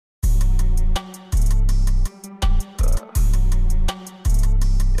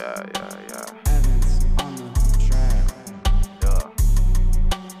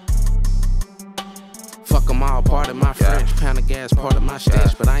gas, part of my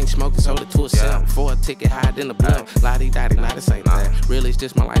stash. But I ain't smoking, sold it to a cell. For a ticket higher than the blood. Lottie-dottie, nah, this ain't that. Really, it's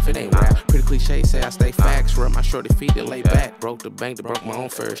just my life, it ain't rap. Pretty cliche, say I stay facts. Rub my shorty feet and lay back. Broke the bank, that broke my own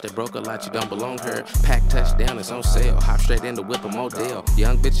first. They broke a lot, you don't belong her. Pack touchdown, it's on sale. Hop straight in the whip, a model.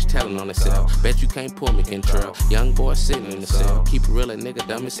 Young bitches telling on themselves. Bet you can't pull me, control. Young boy sitting in the cell. Keep it real, a nigga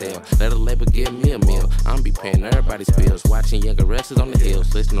dumb as hell. Let a label give me a meal. I'm be paying everybody's bills. Watching younger wrestlers on the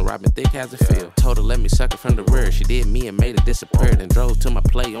hills. Listening to Robin Thicke, how's it feel? Told her let me suck it from the rear. She did me and made it disappear. Then drove to my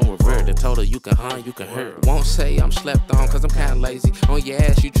play on revert. Then told her you can hunt, you can hurt. Won't say I'm slept on, cause I'm kinda lazy. On your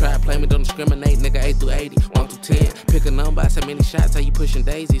ass, you try to play me, don't discriminate. Nigga 8 through 80, 1 through 10. Pick a number, I said many shots, how you pushing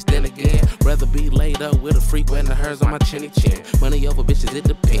daisies. Then again, rather be laid up with a freak wearing the hers on my chinny chin. Money over bitches, it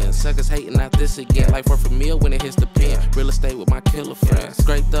depends. Suckers hating out this again. Life worth a meal when it hits the pen. Real estate with my killer friends.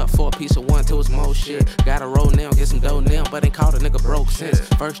 Scraped up for a piece of one till it's more shit. Gotta roll now, get some dough now, but ain't called a nigga broke since.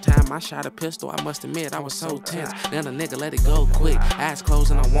 First time I shot a pistol, I must admit I was so tense. Then a nigga let it go quick. Eyes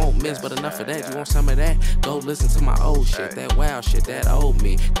closed and I won't miss, but enough of that. You want some of that? Go listen to my old shit. That wild shit, that old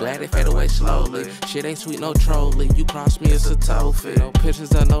me. Glad it fade away slowly. Shit ain't sweet, no trolling. You cross me, it's a toe fit. No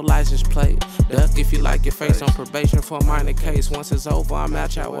pictures of no license plate. Duck if you like your face on probation for a minor case. Once it's over, I'm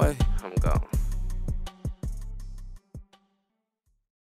out your way. I'm gone.